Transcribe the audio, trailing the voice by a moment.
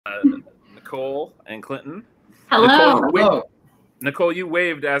Nicole and Clinton. Hello. Nicole, you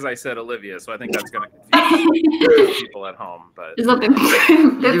waved as I said Olivia, so I think that's going to confuse people at home. But it's a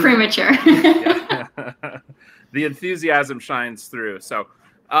bit premature. Yeah. The enthusiasm shines through. So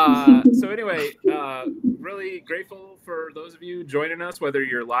anyway, really grateful for those of you joining us, whether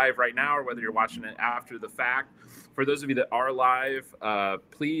you're live right now or whether you're watching it after the fact. For those of you that are live,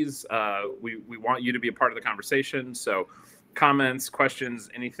 please, we want you to be a part of the conversation. So comments, questions,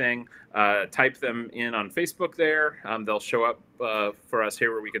 anything, type them in on Facebook there. They'll show up for us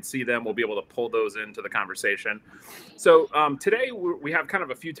here where we can see them. We'll be able to pull those into the conversation. So today we have kind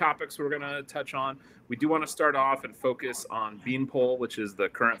of a few topics we're going to touch on. We do want to start off and focus on Beanpole, which is the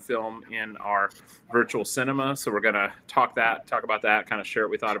current film in our virtual cinema. So we're going to talk about that, kind of share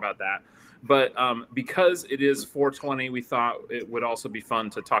what we thought about that. But because it is 420, we thought it would also be fun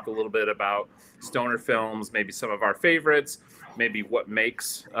to talk a little bit about stoner films, maybe some of our favorites, maybe what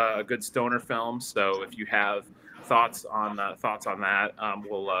makes a good stoner film. So if you have thoughts on that,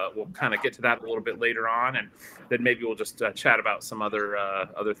 we'll kind of get to that a little bit later on, and then maybe we'll just chat about some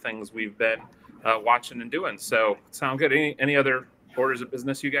other things we've been watching and doing. So sound good? Any other orders of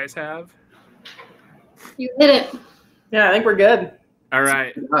business you guys have? You hit it. Yeah, I think we're good. All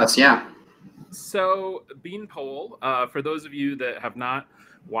right. Us, yeah. So Beanpole, for those of you that have not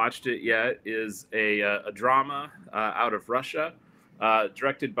watched it yet, is a drama out of Russia,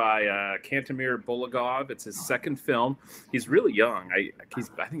 directed by Kantemir Bulagov. It's his second film. He's really young. I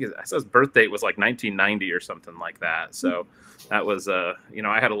think his birth date was like 1990 or something like that. So that was I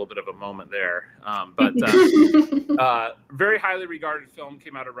had a little bit of a moment there. But very highly regarded film,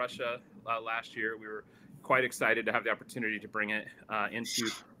 came out of Russia last year. We were quite excited to have the opportunity to bring it into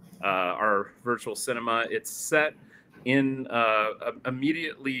our virtual cinema. It's set in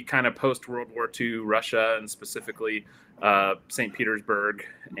immediately kind of post-World War II Russia, and specifically St. Petersburg.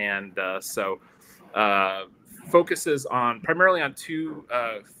 And focuses primarily on two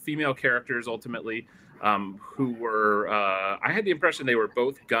female characters, ultimately, who were, I had the impression they were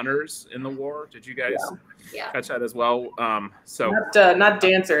both gunners in the war. Did you guys catch that as well? Not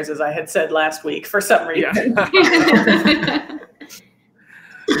dancers, as I had said last week, for some reason.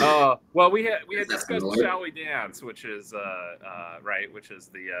 Yeah. Well, we had discussed "Shall We Dance," which is right, which is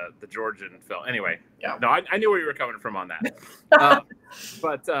the Georgian film. Anyway, no, I knew where you were coming from on that.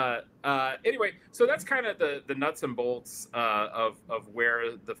 Anyway, so that's kind of the nuts and bolts of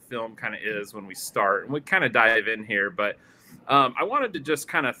where the film kind of is when we start, and we kind of dive in here. But I wanted to just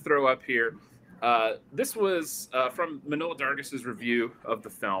kind of throw up here. This was from Manila Dargis's review of the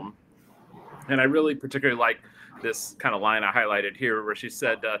film, and I really particularly like this kind of line I highlighted here, where she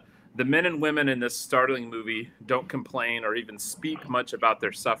said, the men and women in this startling movie don't complain or even speak much about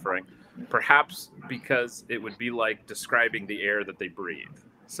their suffering, perhaps because it would be like describing the air that they breathe.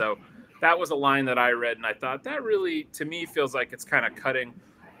 So that was a line that I read, and I thought that really, to me, feels like it's kind of cutting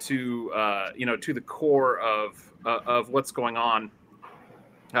to the core of what's going on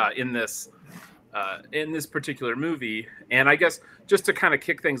in this particular movie. And I guess just to kind of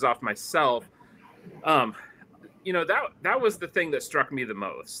kick things off myself, that was the thing that struck me the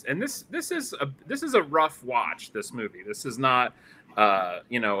most. And this is a rough watch, this movie. This is not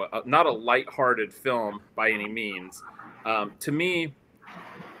not a lighthearted film by any means. To me,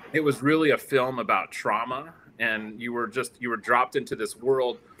 it was really a film about trauma, and you were dropped into this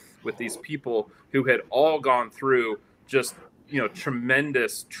world with these people who had all gone through just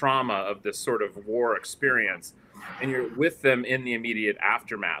tremendous trauma of this sort of war experience, and you're with them in the immediate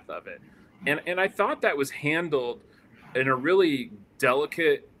aftermath of it. And I thought that was handled in a really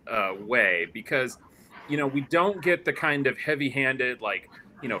delicate way, because, we don't get the kind of heavy-handed,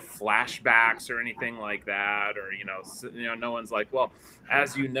 flashbacks or anything like that, or, no one's like, well,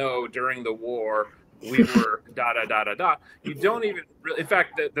 as during the war, we were da-da-da-da-da. You don't even really, in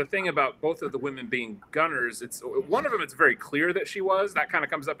fact, the thing about both of the women being gunners, one of them, it's very clear that she was. That kind of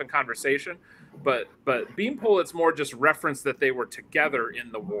comes up in conversation. But Beanpole, it's more just reference that they were together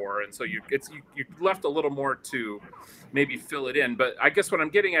in the war, and so you left a little more to maybe fill it in. But I guess what I'm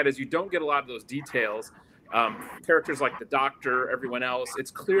getting at is you don't get a lot of those details. Characters like the doctor, everyone else,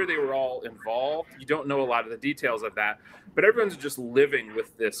 it's clear they were all involved. You don't know a lot of the details of that, but everyone's just living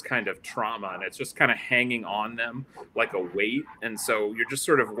with this kind of trauma, and it's just kind of hanging on them like a weight. And so you're just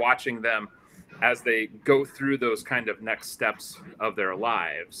sort of watching them as they go through those kind of next steps of their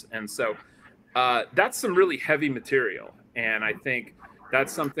lives. And so that's some really heavy material. And I think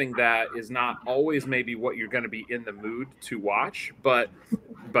that's something that is not always maybe what you're going to be in the mood to watch. But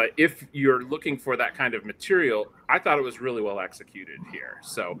if you're looking for that kind of material, I thought it was really well executed here.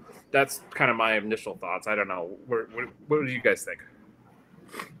 So that's kind of my initial thoughts. I don't know. What do you guys think?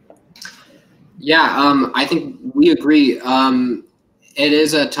 Yeah, I think we agree. It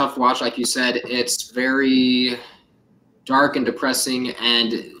is a tough watch, like you said. It's very dark and depressing,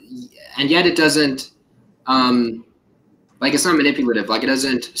 and yet it doesn't, like, it's not manipulative. Like, it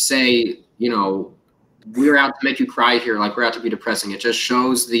doesn't say, you know, we're out to make you cry here, like we're out to be depressing. It just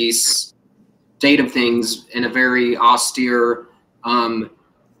shows the state of things in a very austere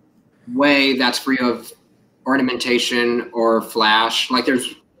way that's free of ornamentation or flash. Like,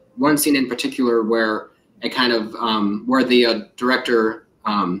 there's one scene in particular where it kind of where the director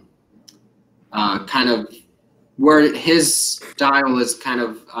kind of, where his style is kind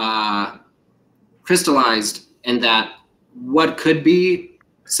of crystallized, in that what could be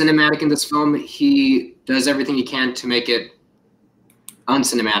cinematic in this film, he does everything he can to make it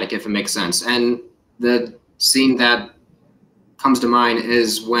uncinematic, if it makes sense. And the scene that comes to mind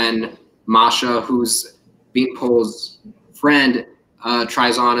is when Masha, who's Beanpole's friend,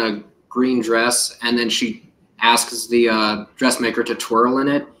 tries on a green dress, and then she asks the dressmaker to twirl in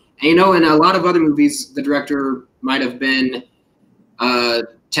it. And, you know, in a lot of other movies, the director might have been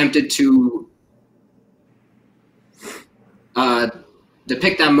tempted to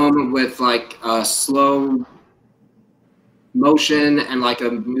depict that moment with like a slow motion and like a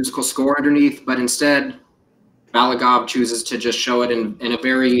musical score underneath, but instead Balagov chooses to just show it in a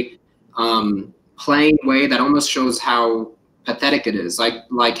very plain way that almost shows how pathetic it is,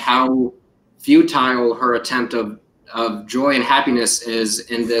 like how futile her attempt of joy and happiness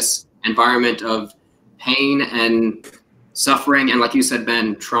is in this environment of pain and suffering, and, like you said,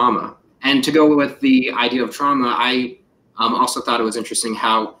 Ben, trauma. And to go with the idea of trauma, I also thought it was interesting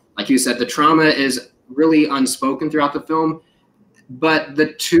how, like you said, the trauma is really unspoken throughout the film, but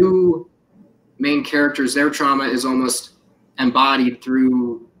the two main characters, their trauma is almost embodied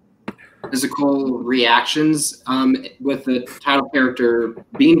through physical reactions. With the title character,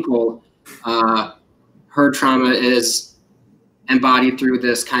 Beanpole, her trauma is embodied through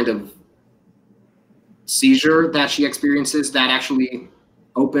this kind of seizure that she experiences that actually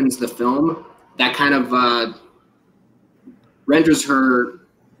opens the film, that kind of renders her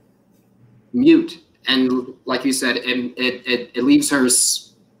mute. And like you said, it leaves her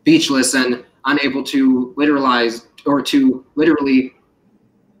speechless and unable to literalize, or to literally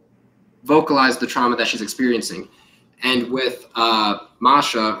vocalize the trauma that she's experiencing. And with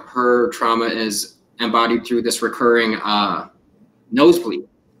Masha, her trauma is embodied through this recurring nosebleed,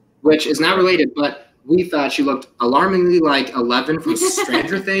 which is not related, but we thought she looked alarmingly like 11 from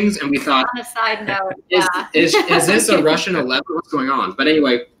Stranger Things, and we thought, On a side note, is this a Russian 11? What's going on? But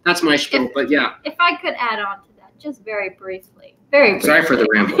anyway, that's my spiel. But yeah. If I could add on to that, just very briefly. Very briefly. Sorry for the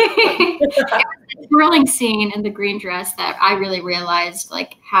ramble. It was a thrilling scene in the green dress that I really realized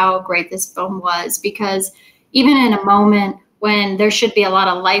like how great this film was, because even in a moment when there should be a lot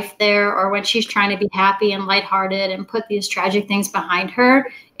of life there, or when she's trying to be happy and lighthearted and put these tragic things behind her,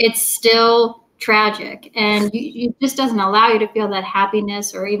 it's still tragic, and it just doesn't allow you to feel that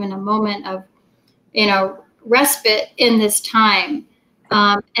happiness or even a moment of, you know, respite in this time.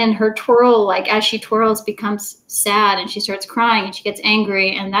 And her twirl, like as she twirls, becomes sad, and she starts crying, and she gets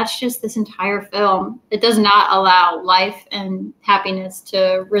angry, and that's just this entire film. It does not allow life and happiness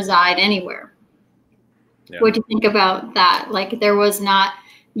to reside anywhere. Yeah. What do you think about that? Like, there was not,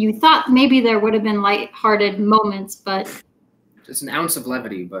 you thought maybe there would have been lighthearted moments, but just an ounce of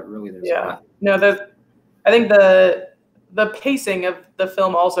levity, but really there's not. No, I think the pacing of the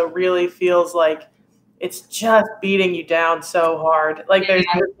film also really feels like it's just beating you down so hard. Like there's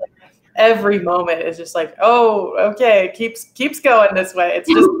every moment is just like, oh, okay, it keeps going this way. It's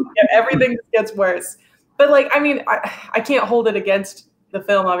just everything just gets worse. But like, I mean, I can't hold it against the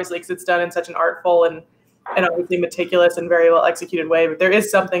film, obviously, because it's done in such an artful and obviously meticulous and very well executed way. But there is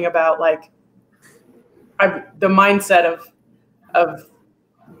something about like the mindset of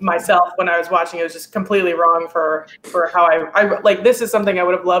myself when I was watching it was just completely wrong for how I like. This is something I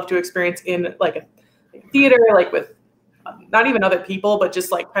would have loved to experience in like a theater, like with not even other people, but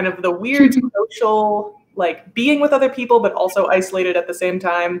just like kind of the weird social, like being with other people, but also isolated at the same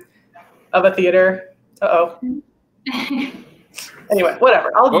time of a theater. Anyway,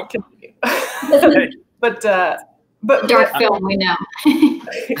 whatever. I'll continue. But dark film, we know.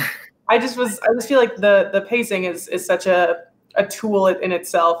 I just feel like the pacing is such a tool in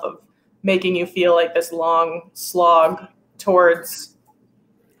itself of making you feel like this long slog towards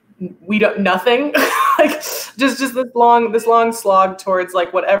nothing. Like just this long slog towards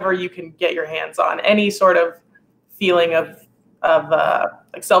like whatever you can get your hands on, any sort of feeling of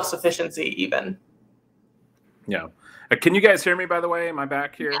like self-sufficiency even. Yeah. Can you guys hear me, by the way? Am I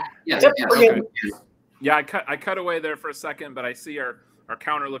back here? Yes. Yep, okay. Yeah, I cut away there for a second, but I see our our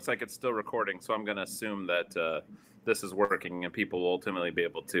counter looks like it's still recording, so I'm going to assume that this is working and people will ultimately be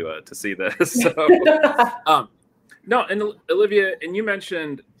able to see this. So, no, and Olivia, and you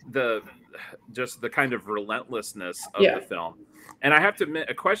mentioned just the kind of relentlessness of the film. And I have to admit,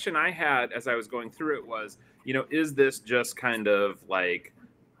 a question I had as I was going through it was, you know, is this just kind of like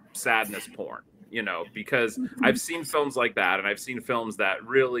sadness porn? You know, because I've seen films like that, and I've seen films that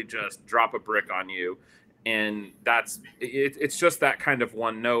really just drop a brick on you, and it's just that kind of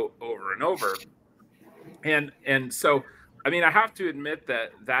one note over and over. And so, I mean, I have to admit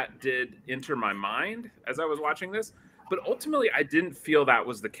that did enter my mind as I was watching this, but ultimately I didn't feel that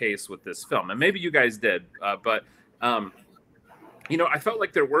was the case with this film, and maybe you guys did, but you know, I felt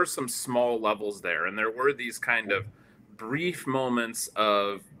like there were some small levels there, and there were these kind of brief moments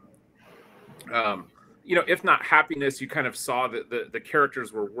of you know, if not happiness, you kind of saw that the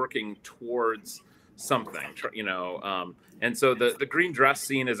characters were working towards something, you know. And so the green dress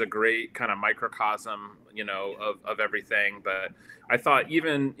scene is a great kind of microcosm, you know, of everything. But I thought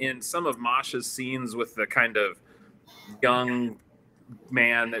even in some of Masha's scenes with the kind of young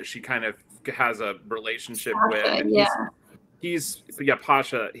man that she kind of has a relationship with, he's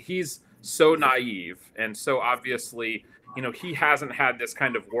Pasha, he's so naive and so obviously, you know, he hasn't had this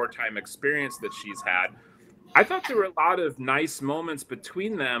kind of wartime experience that she's had. I thought there were a lot of nice moments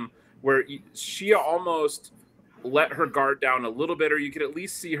between them where she almost let her guard down a little bit, or you could at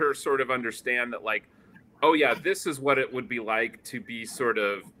least see her sort of understand that, like, oh yeah, this is what it would be like to be sort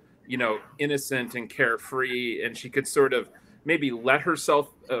of, you know, innocent and carefree. And she could sort of maybe let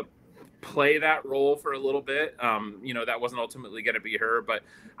herself play that role for a little bit. You know, that wasn't ultimately going to be her, but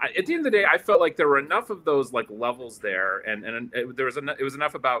at the end of the day, I felt like there were enough of those like levels there, and it was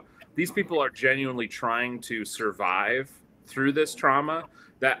enough about these people are genuinely trying to survive through this trauma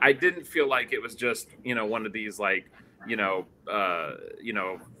that I didn't feel like it was just, you know, one of these like,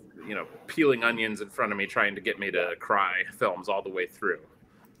 peeling onions in front of me trying to get me to cry films all the way through.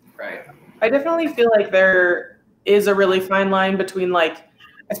 Right. I definitely feel like there is a really fine line between, like,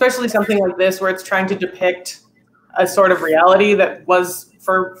 especially something like this where it's trying to depict a sort of reality that was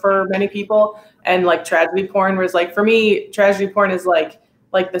for many people, and like tragedy porn, whereas like for me, tragedy porn is like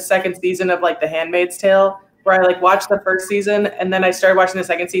the second season of like The Handmaid's Tale, where I like watched the first season and then I started watching the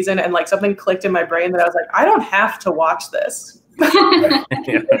second season and like something clicked in my brain that I was like, I don't have to watch this. Like,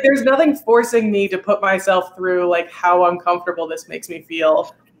 there's nothing forcing me to put myself through like how uncomfortable this makes me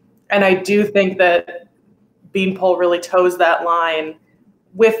feel. And I do think that Beanpole really toes that line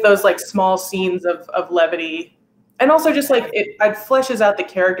with those like small scenes of levity, and also just like it fleshes out the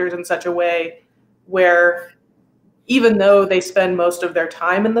characters in such a way where even though they spend most of their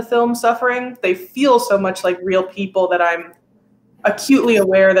time in the film suffering, they feel so much like real people that I'm acutely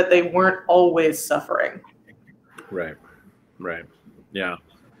aware that they weren't always suffering. Right. Yeah.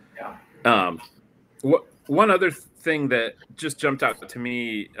 One other thing that just jumped out to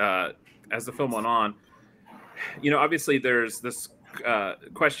me as the film went on, you know, obviously there's this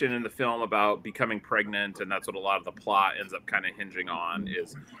question in the film about becoming pregnant, and that's what a lot of the plot ends up kind of hinging on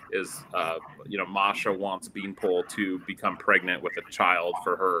is you know, Masha wants Beanpole to become pregnant with a child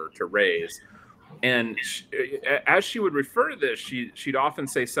for her to raise, and as she would refer to this, she'd often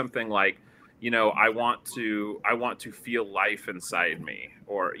say something like, you know, I want to feel life inside me,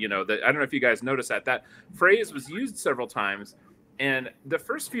 or, you know, that I don't know if you guys noticed that phrase was used several times, and the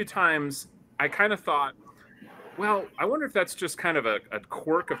first few times I kind of thought, well, I wonder if that's just kind of a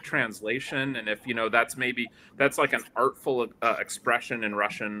quirk of translation, and if, you know, that's like an artful expression in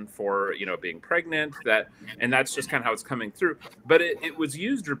Russian for, you know, being pregnant, and that's just kind of how it's coming through. But it was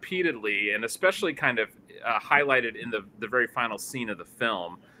used repeatedly, and especially kind of highlighted in the very final scene of the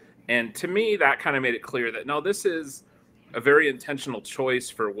film. And to me, that kind of made it clear that, no, this is a very intentional choice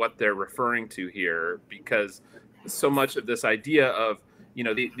for what they're referring to here, because so much of this idea of, you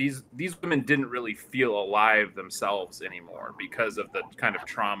know, these women didn't really feel alive themselves anymore because of the kind of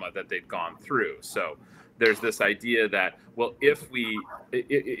trauma that they'd gone through. So there's this idea that, well, if we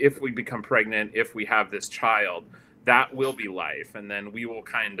become pregnant, if we have this child, that will be life, and then we will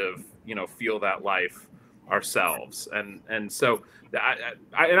kind of, you know, feel that life ourselves. And so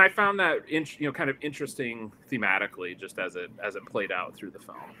I found that kind of interesting thematically, just as it played out through the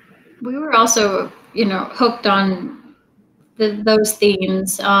film. We were also, you know, hooked on those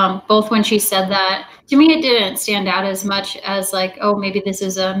themes, both when she said that. To me, it didn't stand out as much as like, oh, maybe this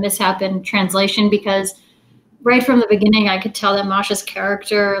is a mishap in translation, because right from the beginning, I could tell that Masha's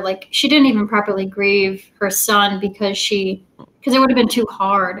character, like, she didn't even properly grieve her son because it would have been too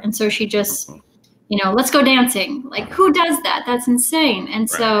hard. And so she just, let's go dancing. Like, who does that? That's insane. And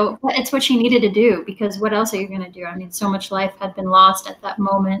so it's what she needed to do, because what else are you going to do? I mean, so much life had been lost at that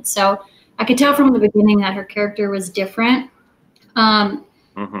moment. So I could tell from the beginning that her character was different. And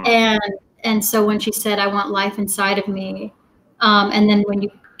so when she said, I want life inside of me, and then when you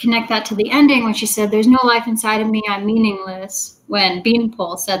connect that to the ending, when she said, there's no life inside of me, I'm meaningless, when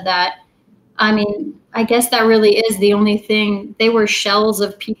Beanpole said that, I mean, I guess that really is the only thing. They were shells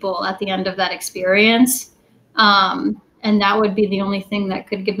of people at the end of that experience. And that would be the only thing that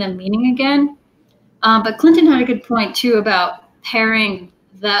could give them meaning again. But Clinton had a good point too about pairing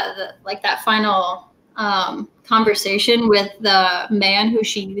that final conversation with the man who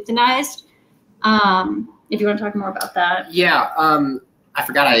she euthanized. If you want to talk more about that. Yeah, I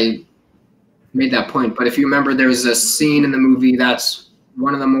forgot I made that point, but if you remember, there's a scene in the movie that's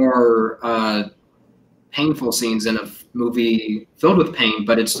one of the more painful scenes in a movie filled with pain,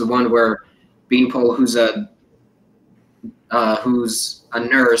 but it's the one where Beanpole, who's a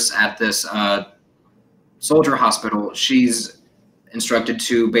nurse at this soldier hospital, she's instructed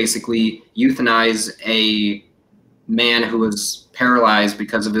to basically euthanize a man who was paralyzed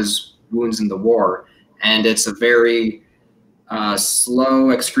because of his wounds in the war. And it's a very slow,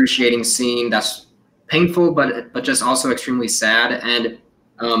 excruciating scene that's painful, but just also extremely sad. And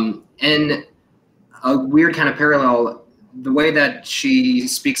in a weird kind of parallel, the way that she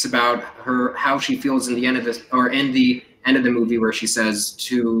speaks about how she feels in the end of this, or in the end of the movie, where she says,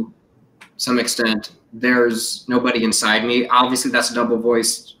 to some extent, there's nobody inside me. Obviously, that's a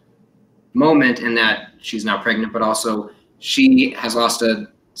double-voiced moment in that she's now pregnant, but also she has lost a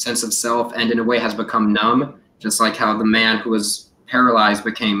sense of self and in a way has become numb, just like how the man who was paralyzed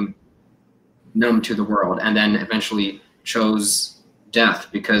became numb to the world and then eventually chose death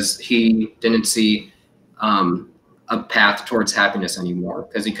because he didn't see a path towards happiness anymore,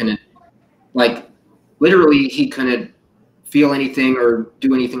 because he couldn't, literally he couldn't feel anything or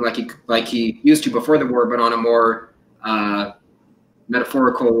do anything like he used to before the war, but on a more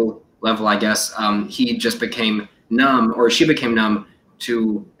metaphorical level, I guess. He just became numb, or she became numb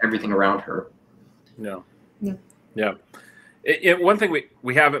to everything around her. Yeah. One thing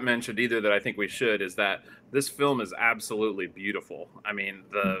we haven't mentioned either that I think we should is that this film is absolutely beautiful. I mean,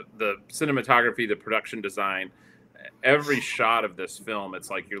 the cinematography, the production design, every shot of this film, it's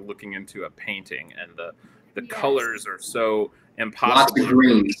like you're looking into a painting, and the colors are so impossible. Lots of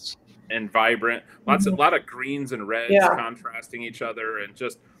greens and vibrant. A lot of greens and reds contrasting each other, and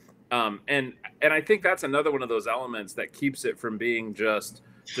just and I think that's another one of those elements that keeps it from being just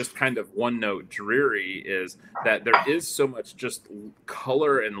kind of one note dreary, is that there is so much just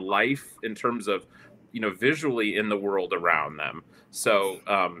color and life in terms of, visually in the world around them. So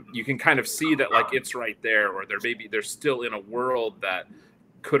you can kind of see that, like, it's right there, or they're still in a world that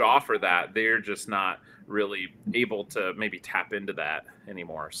could offer that. They're just not really able to maybe tap into that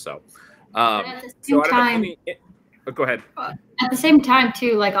anymore. So at the same time, go ahead. At the same time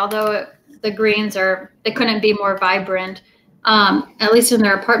too, like, although the greens they couldn't be more vibrant, at least in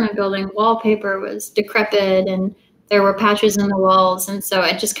their apartment building, wallpaper was decrepit and there were patches in the walls. And so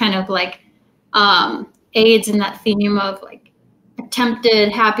it just kind of aids in that theme of like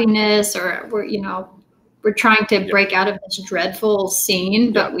attempted happiness, or we're trying to break out of this dreadful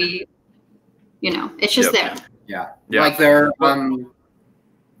scene, but it's just there. Yeah. Like they're,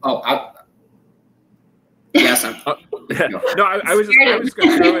 yes. No, I was just going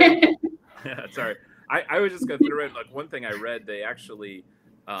to throw in. Sorry. I was just going to throw in, like, one thing I read, they actually,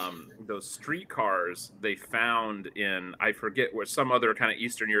 those streetcars they found in, I forget, where some other kind of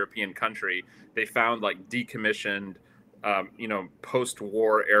Eastern European country, they found like decommissioned,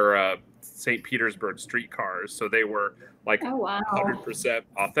 post-war era St. Petersburg streetcars. So they were like 100%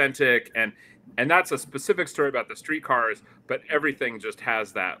 authentic. And that's a specific story about the streetcars, but everything just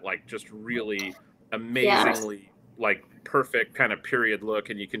has that, like, just really amazingly like perfect kind of period look,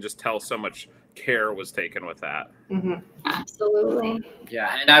 and you can just tell so much care was taken with that. Absolutely.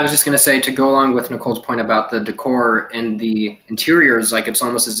 Yeah, and I was just going to say, to go along with Nicole's point about the decor and the interiors, like, it's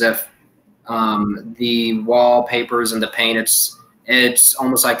almost as if the wallpapers and the paint, it's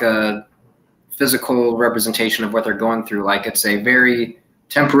almost like a physical representation of what they're going through. Like, it's a very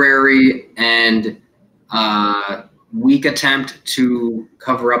temporary and weak attempt to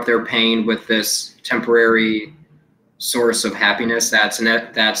cover up their pain with this temporary source of happiness that's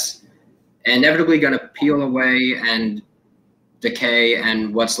inevitably going to peel away and decay,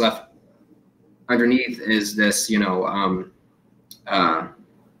 and what's left underneath is this,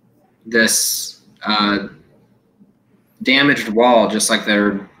 this damaged wall, just like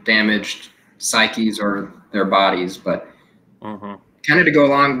their damaged psyches or their bodies. But kind of to go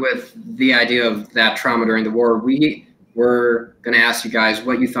along with the idea of that trauma during the war, we were going to ask you guys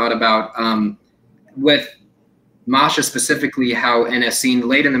what you thought about with Masha specifically, how in a scene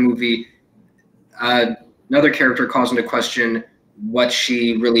late in the movie, another character calls into question what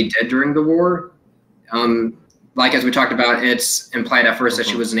she really did during the war. Like as we talked about, it's implied at first that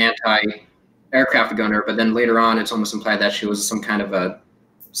she was an anti-aircraft gunner, but then later on it's almost implied that she was some kind of a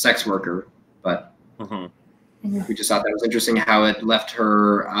sex worker. But we just thought that was interesting how it left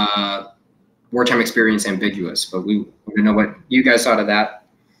her wartime experience ambiguous. But we want to know what you guys thought of that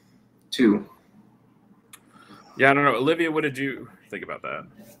too. Yeah, I don't know. Olivia, what did you think about that?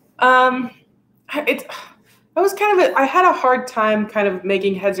 I had a hard time kind of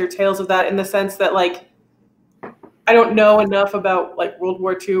making heads or tails of that, in the sense that, like, I don't know enough about like World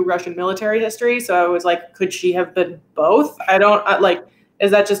War II Russian military history. So I was like, could she have been both? I don't like,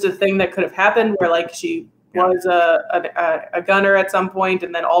 is that just a thing that could have happened where like she was a gunner at some point,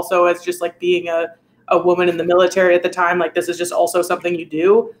 and then also as just like being a woman in the military at the time, like this is just also something you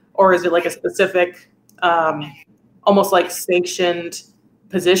do? Or is it like a specific, almost like sanctioned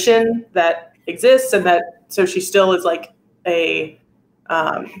position that exists, and that so she still is like a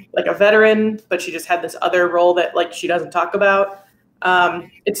veteran, but she just had this other role that like she doesn't talk about.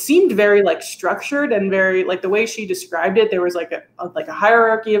 It seemed very like structured and very like the way she described it. There was like a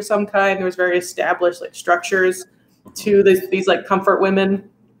hierarchy of some kind. There was very established like structures to these like comfort women,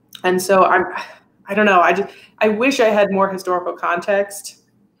 and so I don't know. I wish I had more historical context,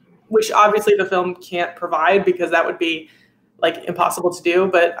 which obviously the film can't provide because that would be like impossible to do.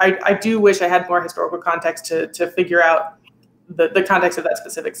 But I do wish I had more historical context to figure out the context of that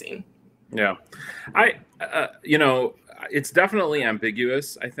specific scene. Yeah, it's definitely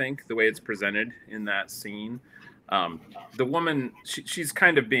ambiguous, I think, the way it's presented in that scene. The woman, she's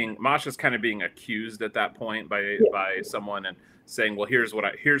kind of Masha's kind of being accused at that point by someone and saying, well, here's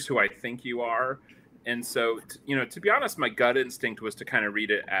who I think you are. And so, to be honest, my gut instinct was to kind of read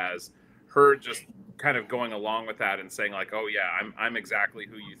it as her just kind of going along with that and saying like, oh yeah, I'm exactly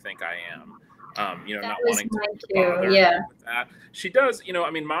who you think I am. Not wanting to bother with that. She does,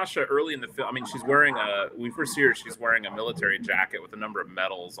 Masha early in the film, she's wearing when we first see her, she's wearing a military jacket with a number of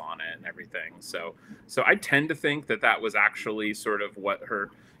medals on it and everything. So I tend to think that was actually sort of what her,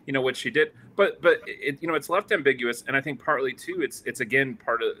 what she did, but it, it's left ambiguous. And I think partly too, it's again,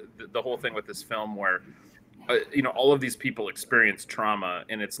 part of the whole thing with this film where, all of these people experience trauma,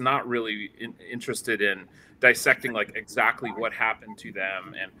 and it's not really interested in dissecting like exactly what happened to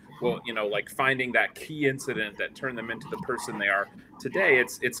them and like finding that key incident that turned them into the person they are today.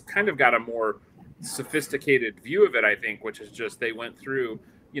 It's kind of got a more sophisticated view of it, I think, which is just they went through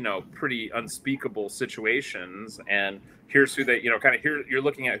pretty unspeakable situations, and here's who they kind of here you're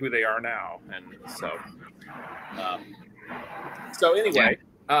looking at who they are now. And so anyway,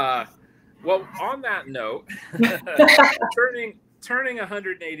 well, on that note, turning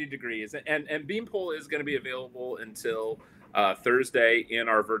 180 degrees, and Beanpole is going to be available until Thursday in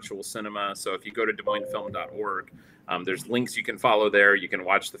our virtual cinema. So if you go to DesMoinesFilm.org, there's links you can follow there. You can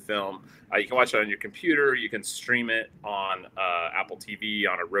watch the film. You can watch it on your computer. You can stream it on Apple TV,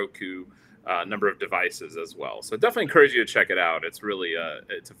 on a Roku, number of devices as well. So definitely encourage you to check it out. It's really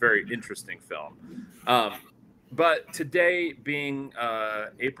it's a very interesting film. But today being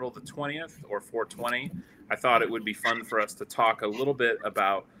April the 20th or 420, I thought it would be fun for us to talk a little bit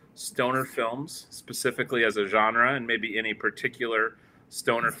about stoner films, specifically as a genre, and maybe any particular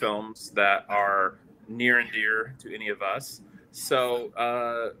stoner films that are near and dear to any of us. So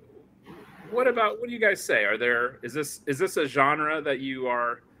what do you guys say? Is this a genre that you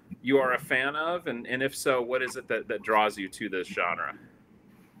are a fan of? And if so, what is it that draws you to this genre?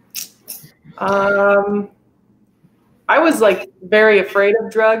 I was like very afraid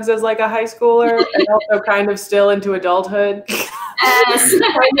of drugs as like a high schooler, and also kind of still into adulthood. Yes.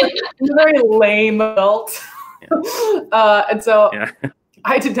 I'm a very lame adult. And so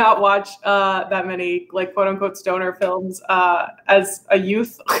I did not watch that many like quote unquote stoner films as a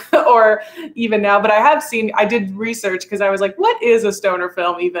youth or even now, but I did research because I was like, what is a stoner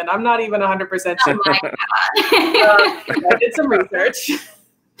film even? I'm not even 100% sure. I did some research.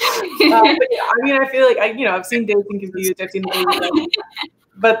 But yeah, I feel like I've seen Dazed and Confused, I've seen the movie,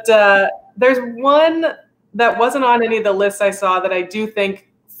 but there's one that wasn't on any of the lists I saw that I do think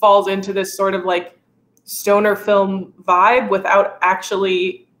falls into this sort of like stoner film vibe without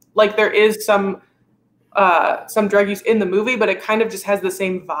actually like there is some drug use in the movie, but it kind of just has the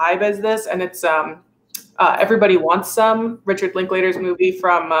same vibe as this, and it's Everybody Wants Some, Richard Linklater's movie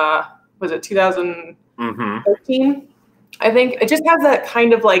from was it 2013? I think it just has that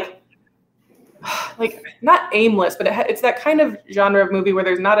kind of like like not aimless, but it's that kind of genre of movie where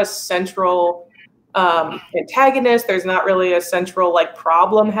there's not a central antagonist. There's not really a central like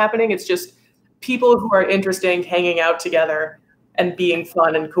problem happening. It's just people who are interesting hanging out together and being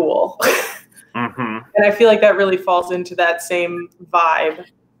fun and cool. And I feel like that really falls into that same vibe.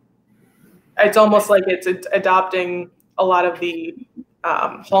 It's almost like it's adopting a lot of the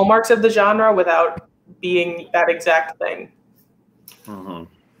hallmarks of the genre without being that exact thing.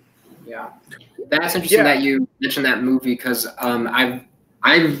 Yeah, that's interesting that you mentioned that movie, because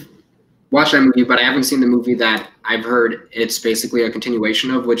I've watched that movie, but I haven't seen the movie that I've heard it's basically a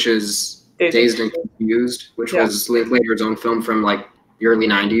continuation of, which is Dazed and Confused, which was Linklater's own film from like the early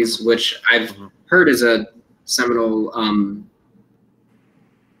 90s, which I've heard is a seminal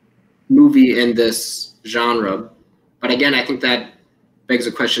movie in this genre. But again, I think that begs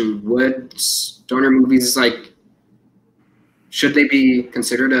a question: would stoner movies, like, should they be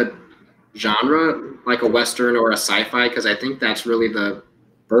considered a genre, like a Western or a sci-fi? Because I think that's really the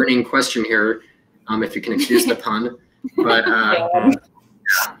burning question here, if you can excuse the pun. But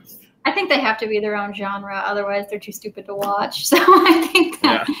I think they have to be their own genre, otherwise they're too stupid to watch. So I think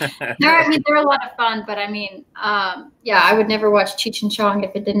that they're a lot of fun, but I mean, I would never watch Cheech and Chong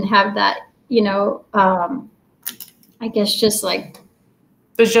if it didn't have that, you know, I guess just like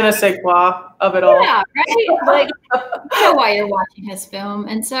the je ne sais quoi of it all. Yeah, right? Like, you know why you're watching his film.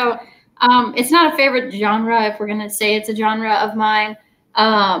 And so it's not a favorite genre, if we're going to say it's a genre of mine.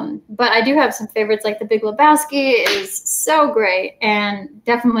 But I do have some favorites, like The Big Lebowski is so great and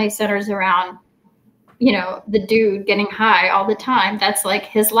definitely centers around, you know, the dude getting high all the time. That's like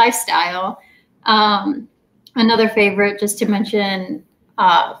his lifestyle. Another favorite, just to mention,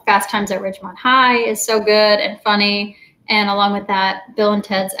 Fast Times at Ridgemont High is so good and funny. And along with that, Bill and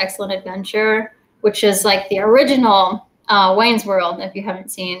Ted's Excellent Adventure, which is like the original Wayne's World, if you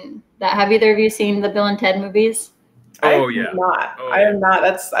haven't seen that. Have either of you seen the Bill and Ted movies? I am not.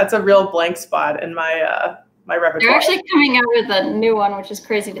 That's a real blank spot in my my repertoire. They're actually coming out with a new one, which is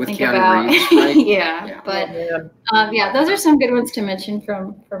crazy to think about. Reeves, right? But those are some good ones to mention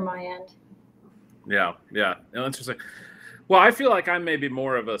from my end. Yeah, interesting. Well, I feel like I'm maybe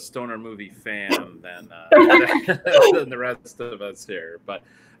more of a stoner movie fan than the rest of us here, but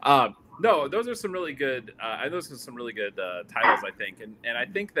no, those are some really good. Those are some really good titles, I think, and I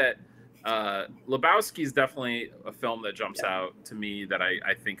think that Lebowski is definitely a film that jumps out to me that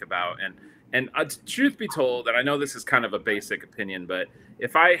I think about, and truth be told, and I know this is kind of a basic opinion, but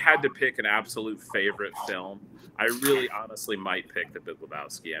if I had to pick an absolute favorite film, I really honestly might pick The Big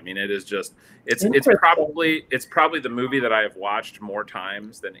Lebowski. I mean, it is just it's probably the movie that I have watched more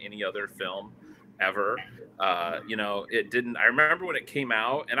times than any other film ever. You know, I remember when it came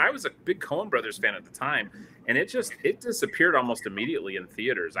out, and I was a big Coen Brothers fan at the time, and it disappeared almost immediately in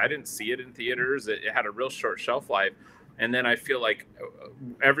theaters. I didn't see it in theaters. It had a real short shelf life. And then I feel like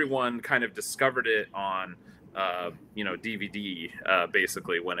everyone kind of discovered it on, DVD,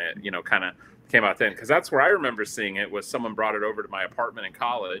 basically, when it, kind of came out then. Because that's where I remember seeing it, was someone brought it over to my apartment in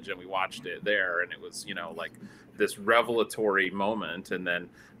college, and we watched it there. And it was, like this revelatory moment. And then,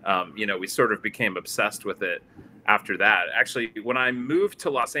 we sort of became obsessed with it after that. Actually, when I moved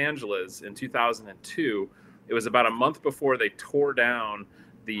to Los Angeles in 2002, it was about a month before they tore down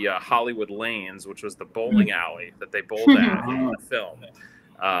the Hollywood Lanes, which was the bowling alley that they bowled at in the film,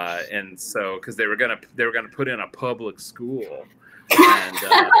 and so because they were gonna put in a public school, and so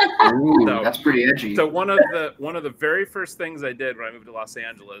that's pretty edgy. So one of the very first things I did when I moved to Los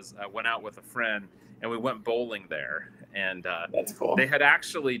Angeles, I went out with a friend and we went bowling there, and that's cool. They had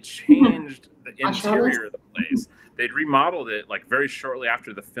actually changed the interior of the place. They'd remodeled it like very shortly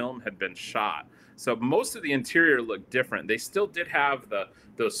after the film had been shot. So most of the interior looked different. They still did have the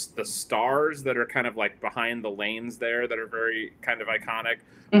stars that are kind of like behind the lanes there that are very kind of iconic.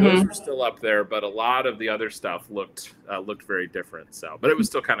 Those were still up there, but a lot of the other stuff looked very different. So, but it was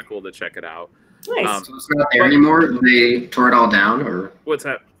still kind of cool to check it out. Nice. So it's not there anymore. They tore it all down, or what's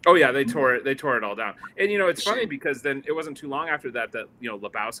that? Oh yeah, they tore it all down. And it's funny because then it wasn't too long after that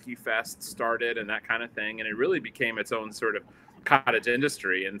Lebowski Fest started and that kind of thing, and it really became its own sort of cottage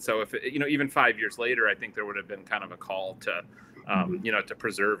industry. And so if even 5 years later, I think there would have been kind of a call to to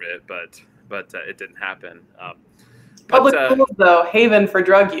preserve it, but it didn't happen. Public schools, though, haven for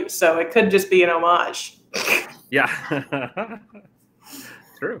drug use, so it could just be an homage. Yeah.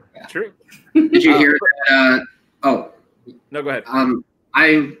 True. Did you hear that? Oh no, go ahead.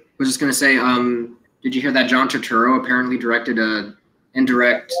 I was just gonna say, did you hear that John Turturro apparently directed a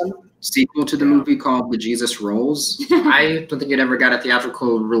indirect sequel to the movie called The Jesus Rolls? I don't think it ever got a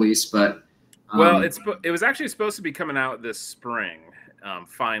theatrical release, but well, it was actually supposed to be coming out this spring,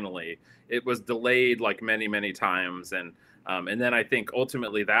 finally. It was delayed like many times, and then I think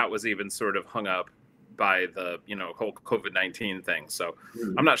ultimately that was even sort of hung up by the whole COVID-19 thing. So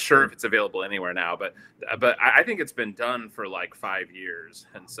I'm not sure if it's available anywhere now, but I think it's been done for like 5 years,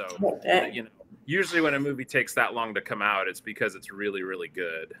 and so usually when a movie takes that long to come out, it's because it's really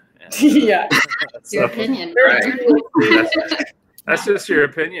good. And, yeah, so, your opinion. Right. That's just your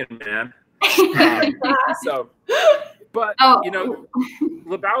opinion, man. But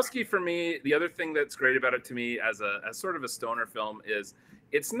Lebowski for me, the other thing that's great about it to me as sort of a stoner film is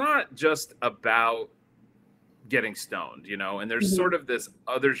it's not just about getting stoned, and there's sort of this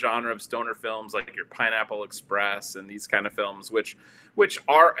other genre of stoner films like your Pineapple Express and these kind of films, which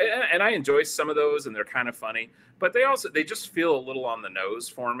are, and I enjoy some of those and they're kind of funny, but they just feel a little on the nose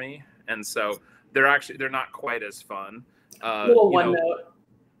for me, and so they're not quite as fun. Little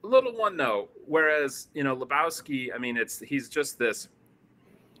one note. Whereas Lebowski, I mean, he's just this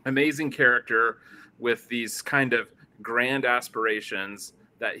amazing character with these kind of grand aspirations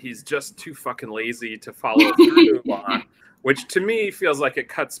that he's just too fucking lazy to follow through on, which to me feels like it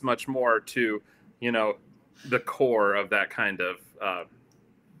cuts much more to, the core of that kind of,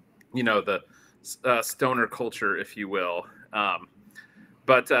 the stoner culture, if you will.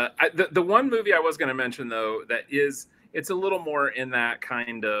 But the one movie I was going to mention, though, it's a little more in that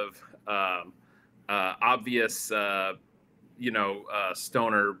kind of obvious,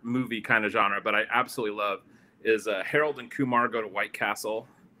 stoner movie kind of genre, but I absolutely love is Harold and Kumar Go to White Castle.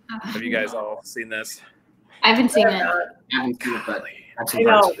 Have you guys all seen this? I haven't seen it. I haven't seen it, but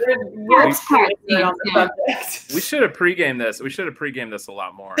we should have pre-gamed this. We should have pre-gamed this a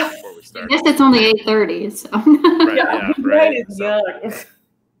lot more before we started. I guess it's only 8:30, so. Right. So,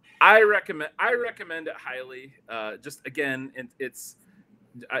 I recommend it highly. Just again,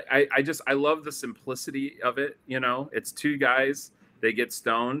 I love the simplicity of it. It's two guys, they get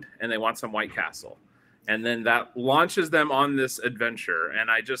stoned and they want some White Castle, and then that launches them on this adventure. And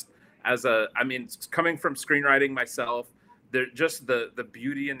coming from screenwriting myself, just the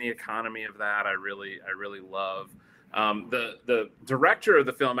beauty and the economy of that, I really love. The director of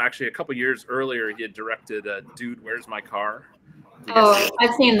the film, actually, a couple years earlier, he had directed "Dude, Where's My Car?" Oh,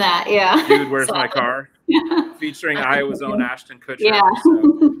 I've seen that. Yeah. "Dude, Where's My Car?" Featuring Iowa's own Ashton Kutcher. Yeah.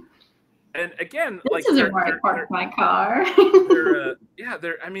 So. And again, this isn't where I parked my car. They're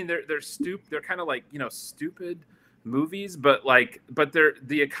kind of like stupid movies, but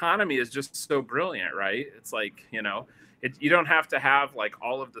the economy is just so brilliant, right? It's like you don't have to have like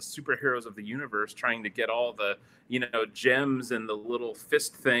all of the superheroes of the universe trying to get all the gems and the little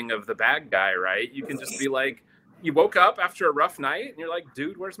fist thing of the bad guy, right? You can just be like, you woke up after a rough night and you're like,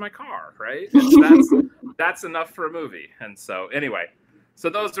 dude, where's my car, right? That's enough for a movie. And so anyway, so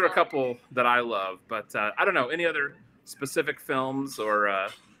those are a couple that I love, but I don't know, any other specific films or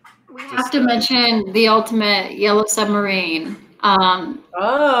we have to mention The Ultimate Yellow Submarine.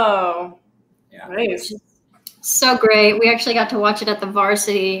 Oh, yeah, nice. So great. We actually got to watch it at the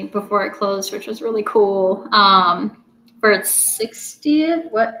Varsity before it closed, which was really cool. For its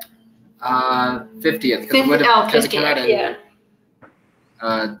 60th, what? 50th. 50th,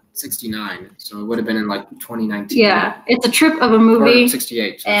 yeah. 69, so it would have been in like 2019. Yeah, it's a trip of a movie. Or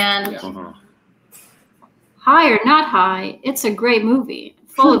 68. And high or not high, it's a great movie.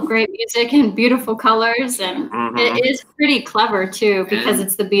 Full of great music and beautiful colors, and it is pretty clever too because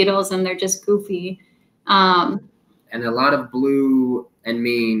it's the Beatles and they're just goofy. And a lot of blue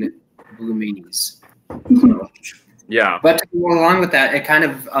meanies. So. Yeah. But to go along with that, it kind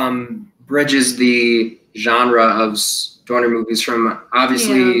of bridges the genre of stoner movies from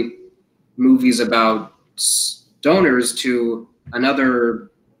obviously movies about stoners to another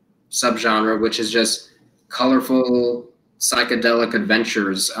subgenre, which is just colorful psychedelic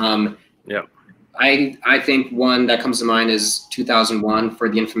adventures. I think one that comes to mind is 2001 for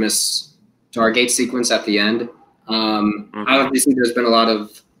the infamous Stargate sequence at the end. Obviously, there's been a lot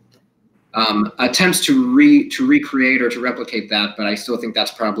of attempts to recreate or to replicate that, but I still think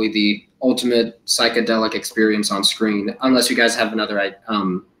that's probably the ultimate psychedelic experience on screen, unless you guys have another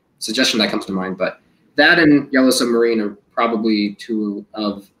suggestion that comes to mind. But that and Yellow Submarine are probably two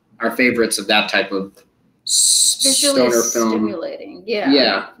of our favorites of that type of stoner film. Stimulating.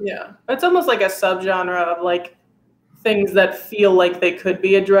 Yeah. It's almost like a subgenre of like things that feel like they could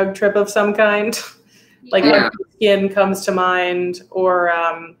be a drug trip of some kind. Like Skin comes to mind, or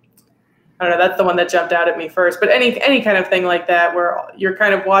I don't know, that's the one that jumped out at me first. But any kind of thing like that where you're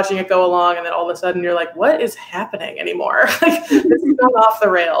kind of watching it go along and then all of a sudden you're like, what is happening anymore? Like, this is going off the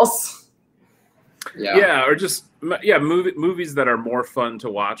rails. Yeah, or just movies that are more fun to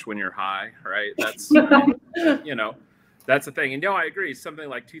watch when you're high, right? That's That's the thing. And no, I agree. Something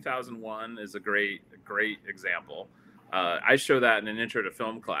like 2001 is a great example. I show that in an intro to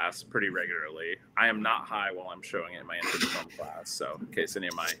film class pretty regularly. I am not high while I'm showing it in my intro to film class. So in case any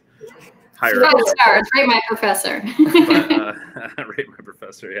of my higher ups, stars, rate my professor. Rate my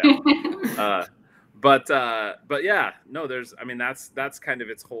professor, yeah. But yeah, no, that's kind of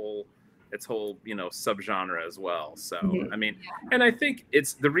its whole subgenre as well. So I mean, and I think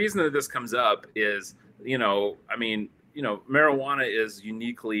it's the reason that this comes up is marijuana is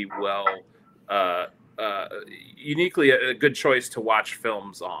uniquely uniquely a good choice to watch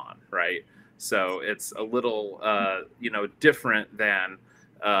films on, right? So it's a little different than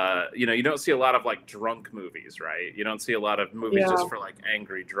you don't see a lot of like drunk movies, right? You don't see a lot of movies just for like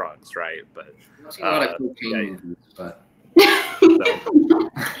angry drunks, right? But you don't see a lot of cocaine movies, but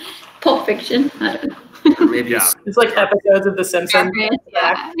Pulp Fiction. I don't know. Maybe it's like episodes of The Simpsons.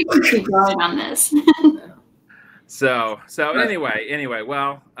 Yeah, we can keep going on this. So anyway,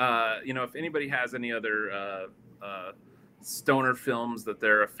 well, if anybody has any other stoner films that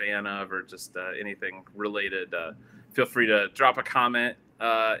they're a fan of, or just anything related, feel free to drop a comment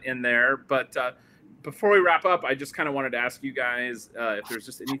in there. But before we wrap up, I just kind of wanted to ask you guys if there's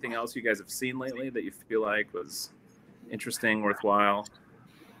just anything else you guys have seen lately that you feel like was interesting, worthwhile.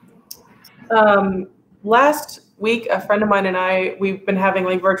 Last week, a friend of mine and we've been having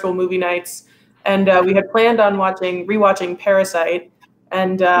like virtual movie nights, and we had planned on rewatching Parasite.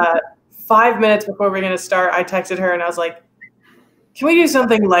 And 5 minutes before we were going to start, I texted her and I was like, "Can we do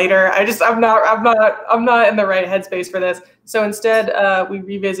something lighter? I'm not in the right headspace for this." So instead, we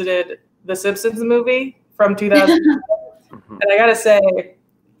revisited the Simpsons movie from 2000. And I gotta say,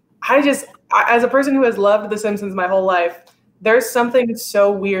 as a person who has loved the Simpsons my whole life, there's something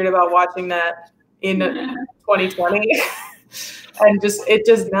so weird about watching that in 2020. And it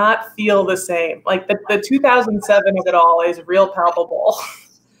does not feel the same. Like the 2007 of it all is real palpable.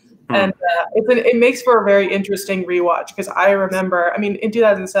 And it makes for a very interesting rewatch, because I remember, in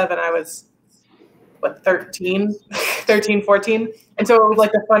 2007, I was, 13, 14. And so it was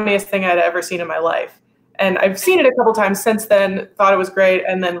like the funniest thing I'd ever seen in my life. And I've seen it a couple times since then, thought it was great.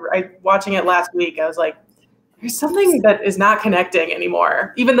 And then watching it last week, I was like, there's something that is not connecting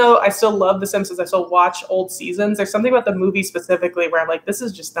anymore. Even though I still love The Simpsons, I still watch old seasons. There's something about the movie specifically where I'm like, this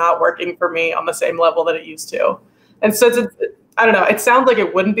is just not working for me on the same level that it used to. And so I don't know. It sounds like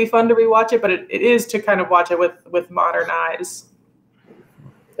it wouldn't be fun to rewatch it, but it is to kind of watch it with modern eyes.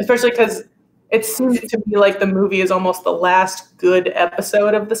 Especially because it seems to me like the movie is almost the last good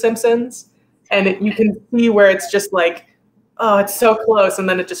episode of The Simpsons. And you can see where it's just like, oh, it's so close, and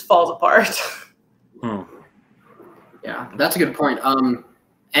then it just falls apart. Yeah, that's a good point.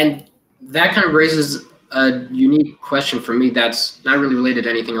 And that kind of raises a unique question for me that's not really related to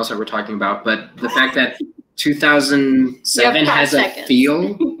anything else that we're talking about, but the fact that 2007 has a feel, I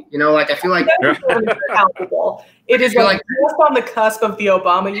feel like it is like just on the cusp of the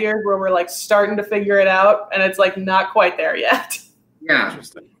Obama years where we're like starting to figure it out, and it's like not quite there yet. Yeah,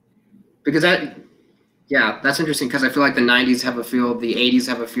 interesting. Because that's interesting, because I feel like the 90s have a feel, the 80s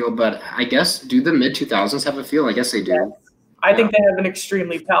have a feel, but I guess, do the mid-2000s have a feel? I guess they do. Yes. I think they have an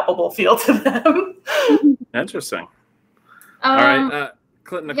extremely palpable feel to them. Interesting. All right,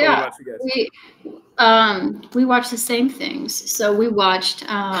 Clinton, Nicole, what about you guys? We watched the same things. So we watched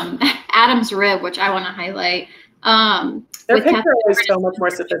Adam's Rib, which I want to highlight. Their picture is so much more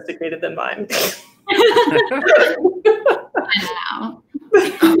sophisticated than mine. I know.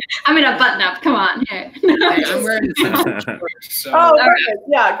 I'm in a button up. Come on. Here. I'm wearing so. Oh, right.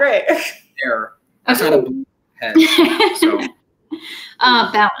 Yeah, great. There. That's not a blue head. So.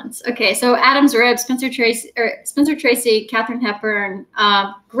 Balance. Okay, so Adam's Rib, Spencer Tracy, Katharine Hepburn.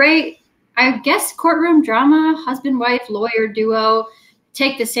 Great, I guess, courtroom drama, husband-wife lawyer duo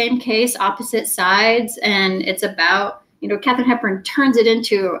take the same case, opposite sides, and it's about, Katharine Hepburn turns it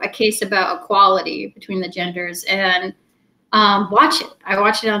into a case about equality between the genders. And watch it. I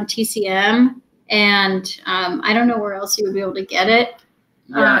watched it on TCM, and I don't know where else you would be able to get it.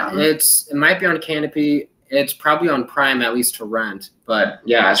 Yeah, it might be on Canopy. It's probably on Prime, at least to rent. But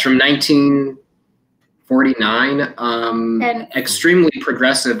yeah, it's from 1949. And extremely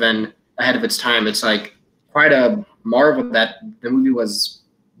progressive and ahead of its time. It's like quite a marvel that the movie was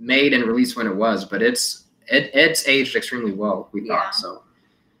made and released when it was. But it's aged extremely well, we thought. So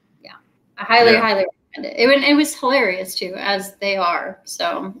yeah, I highly recommend it. It was hilarious too, as they are.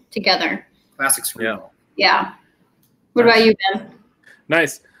 So together, classic screenplay. Yeah. What about you, Ben?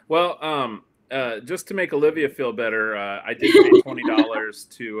 Nice. Well, just to make Olivia feel better, I did pay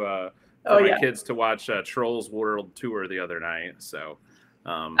 $20 for my kids to watch Trolls World Tour the other night. So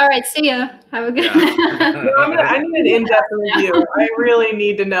All right, see ya. Have a good. Yeah. I need an in-depth review. I really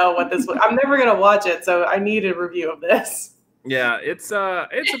need to know what this was. I'm never gonna watch it, so I need a review of this. Yeah, it's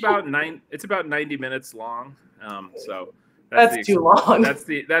about 90 minutes long. So that's too long. That's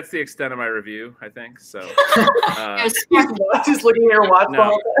the extent of my review, I think. So just looking here watch.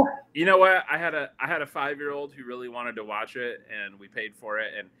 No, you know what? I had a 5-year-old who really wanted to watch it, and we paid for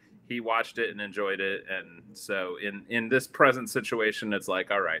it, and he watched it and enjoyed it. And so in this present situation, it's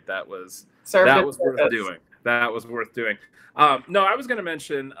like, all right, that was worth doing. That was worth doing. No, I was going to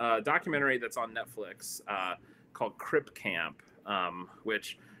mention a documentary that's on Netflix called Crip Camp,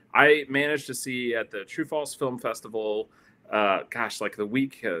 which I managed to see at the True False Film Festival. Like the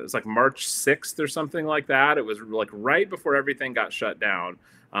week, it was like March 6th or something like that. It was like right before everything got shut down.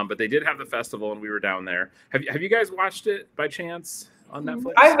 But they did have the festival, and we were down there. Have you guys watched it by chance on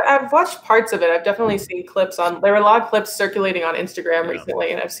Netflix? I've watched parts of it. I've definitely seen clips on. There were a lot of clips circulating on Instagram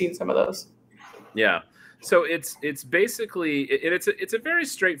recently, and I've seen some of those. Yeah. So it's basically it's a very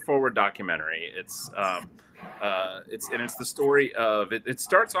straightforward documentary. It's the story of it. It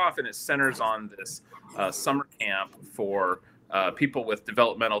starts off and it centers on this summer camp for people with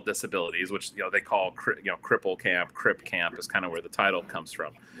developmental disabilities, which they call cripple camp. Crip camp is kind of where the title comes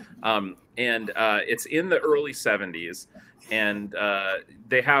from, and it's in the early 70s, and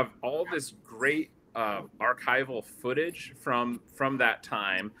they have all this great archival footage from that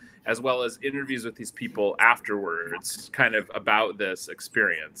time, as well as interviews with these people afterwards, kind of about this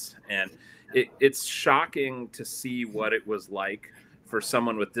experience. And it's shocking to see what it was like for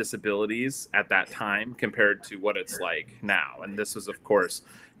someone with disabilities at that time compared to what it's like now. And this was, of course,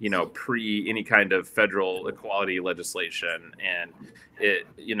 pre any kind of federal equality legislation. And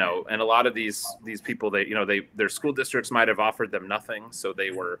and a lot of these people, their school districts might have offered them nothing. So they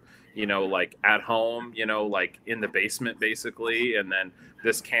were, like at home, like in the basement basically. And then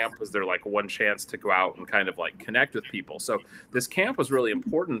this camp was their like one chance to go out and kind of like connect with people. So this camp was really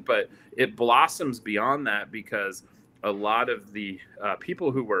important, but it blossoms beyond that because a lot of the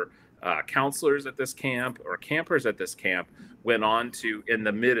people who were counselors at this camp or campers at this camp went on to, in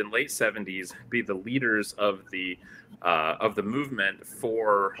the mid and late 70s, be the leaders of the movement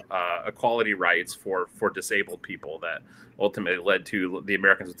for equality rights for disabled people that ultimately led to the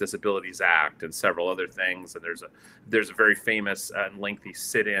Americans with Disabilities Act and several other things. And there's a very famous and lengthy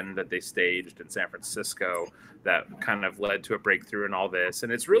sit-in that they staged in San Francisco that kind of led to a breakthrough in all this.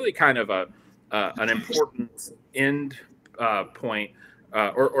 And it's really kind of an important end point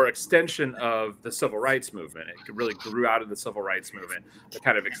or extension of the civil rights movement. It really grew out of the civil rights movement that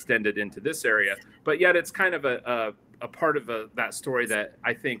kind of extended into this area. But yet it's kind of a part of that story that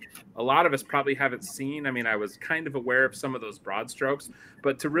I think a lot of us probably haven't seen. I mean, I was kind of aware of some of those broad strokes,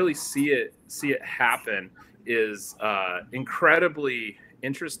 but to really see it happen is incredibly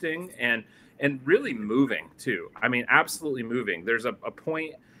interesting and really moving too. I mean, absolutely moving. There's a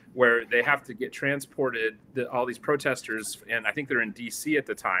point where they have to get transported, all these protesters, and I think they're in DC at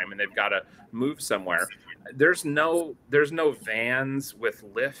the time, and they've got to move somewhere. There's no vans with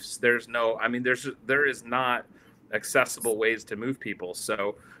lifts. There is not accessible ways to move people.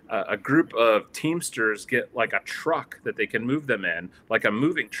 So a group of Teamsters get like a truck that they can move them in, like a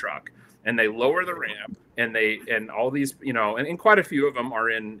moving truck, and they lower the ramp, and all these, and quite a few of them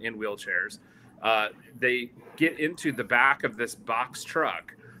are in wheelchairs. They get into the back of this box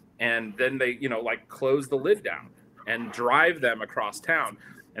truck, and then they, like close the lid down and drive them across town.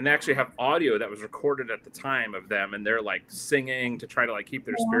 And they actually have audio that was recorded at the time of them. And they're like singing to try to like keep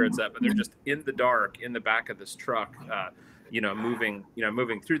their spirits up. But they're just in the dark, in the back of this truck, moving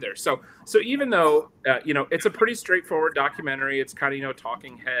through there. So even though, it's a pretty straightforward documentary, it's kind of,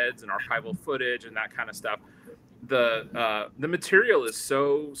 talking heads and archival footage and that kind of stuff. The material is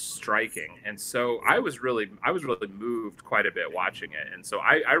so striking, and so I was really moved quite a bit watching it, and so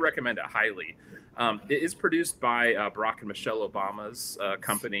I recommend it highly. It is produced by Barack and Michelle Obama's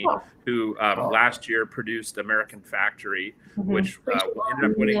company, who last year produced American Factory, which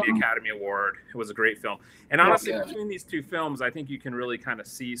ended up winning the Academy Award. It was a great film, and honestly, between these two films, I think you can really kind of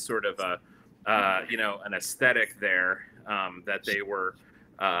see sort of an aesthetic there that they were.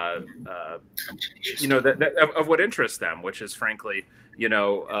 Of what interests them, which is frankly,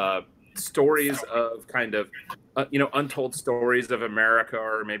 stories of kind of, untold stories of America,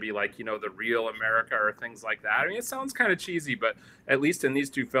 or maybe like, the real America or things like that. I mean, it sounds kind of cheesy, but at least in these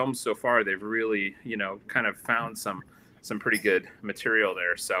two films so far, they've really, kind of found some pretty good material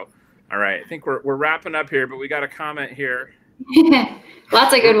there. So, all right, I think we're wrapping up here, but we got a comment here.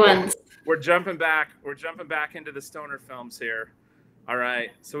 Lots of good ones. We're jumping back into the stoner films here. All right,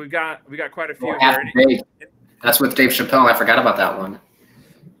 so we got quite a few here. That's with Dave Chappelle. I forgot about that one.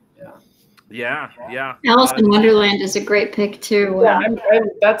 Yeah. Alice in Wonderland is a great pick too. Yeah,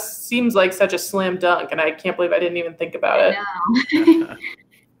 that seems like such a slam dunk, and I can't believe I didn't even think about it.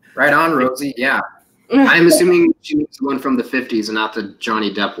 Right on, Rosie. Yeah. I'm assuming she means the one from the 50s and not the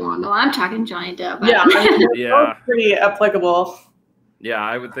Johnny Depp one. Well, I'm talking Johnny Depp. Yeah, yeah. Pretty applicable. Yeah,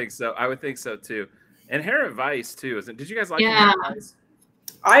 I would think so. I would think so too. Inherent Vice too, isn't? Did you guys like Inherent Vice?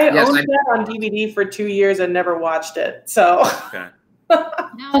 I owned that on DVD for 2 years and never watched it. So okay.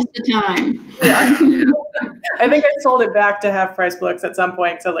 Now's the time. Yeah. I think I sold it back to Half Price Books at some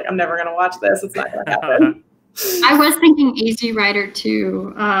point. So like, I'm never gonna watch this. It's not gonna happen. I was thinking Easy Rider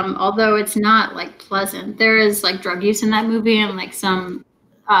too, although it's not like pleasant. There is like drug use in that movie and like some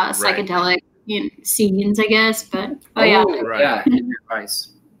psychedelic scenes, I guess. But yeah, yeah, Vice.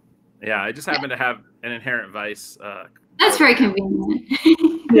 Yeah, I just happen to have an Inherent Vice. That's very convenient.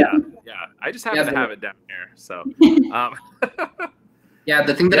 yeah. I just happen to have it down here. So, yeah,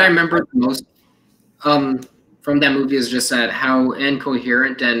 the thing that I remember the most from that movie is just that how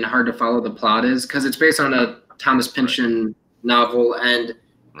incoherent and hard to follow the plot is, because it's based on a Thomas Pynchon novel and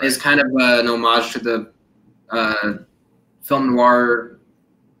is kind of an homage to the film noir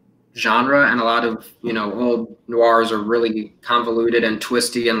genre, and a lot of old noirs are really convoluted and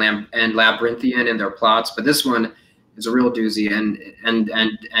twisty and labyrinthian in their plots, but this one is a real doozy, and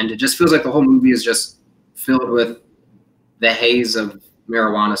it just feels like the whole movie is just filled with the haze of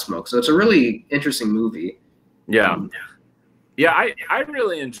marijuana smoke. So it's a really interesting movie. Yeah. I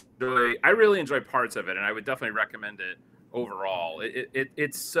really enjoy parts of it, and I would definitely recommend it overall.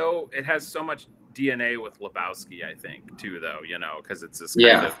 It has so much DNA with Lebowski, I think, too, though, because it's this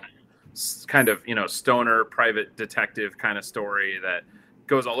kind of stoner private detective kind of story that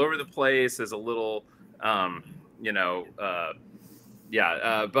goes all over the place, is a little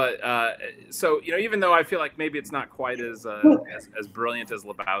so even though I feel like maybe it's not quite as brilliant as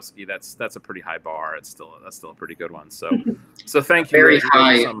Lebowski, that's a pretty high bar. That's still a pretty good one. So thank you. Very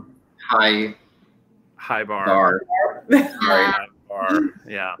high bar. High bar.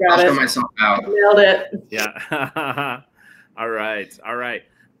 Yeah. I'll show myself out. Nailed it. Yeah. All right.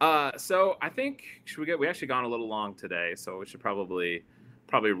 So I think we actually gone a little long today, so we should probably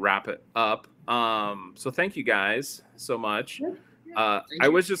wrap it up. So thank you guys so much. I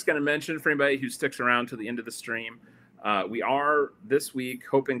was just going to mention, for anybody who sticks around to the end of the stream, we are this week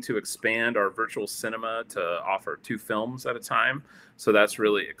hoping to expand our virtual cinema to offer 2 films at a time. So that's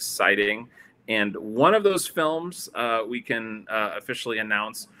really exciting. And one of those films we can officially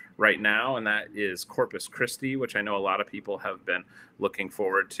announce right now, and that is Corpus Christi, which I know a lot of people have been looking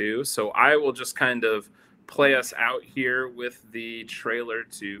forward to. So I will just kind of play us out here with the trailer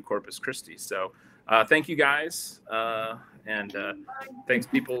to Corpus Christi. So thank you guys. And thanks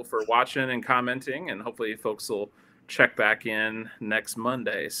people for watching and commenting, and hopefully folks will check back in next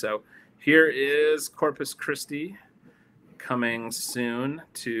Monday. So here is Corpus Christi, coming soon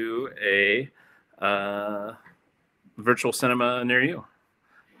to a virtual cinema near you.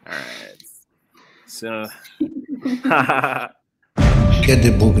 All right. So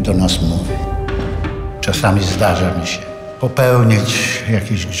Kiedy Bóg do nas mówi, czasami zdarza mi się popełnić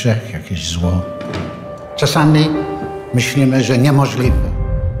jakiś grzech, jakieś zło. Czasami myślimy, że niemożliwe,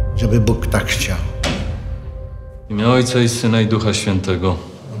 żeby Bóg tak chciał. W imię Ojca i Syna i Ducha Świętego.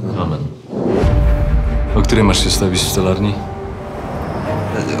 Amen. O której masz się stawić w stolarni?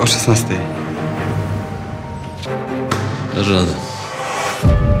 O 16. Dasz radę.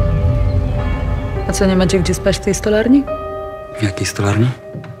 A co, nie macie gdzie spać w tej stolarni? W jakiej stolarni?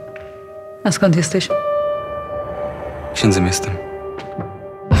 A skąd jesteś? Księdzem jestem.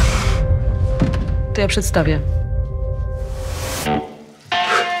 To ja przedstawię.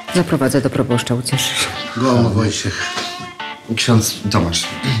 Zaprowadzę do proboszcza, ucieszy się. Gołąb Wojciech. Ksiądz Tomasz.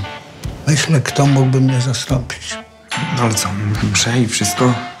 Myślę, kto mógłby mnie zastąpić. No ale co, mszę i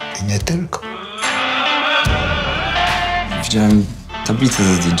wszystko? I nie tylko. Widziałem tablicę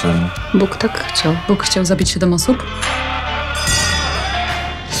ze zdjęciami. Bóg tak chciał. Bóg chciał zabić 7 osób?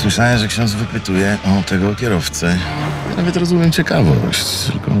 Słyszałem, że ksiądz wypytuje o tego kierowcę. Ja nawet rozumiem ciekawość,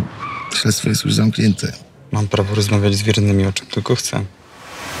 tylko śledztwo jest już zamknięte. Mam prawo rozmawiać z wiernymi, o czym tylko chcę.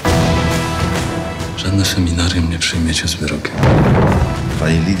 Żadne seminarium nie przyjmiecie z wyrokiem.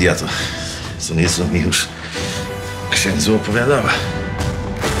 Pani Lidia to co nieco mi już księdzu opowiadała.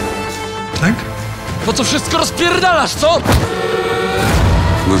 Tak? Po co wszystko rozpierdalasz, co?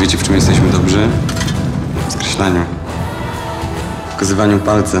 Bo wiecie, w czym jesteśmy dobrzy? W skreślaniu. W pokazywaniu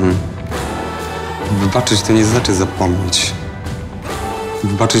palcem. Wybaczyć to nie znaczy zapomnieć.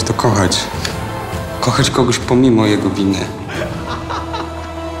 Wybaczyć to kochać. Kochać kogoś pomimo jego winy.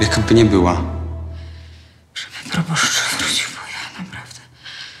 Jaka by nie była.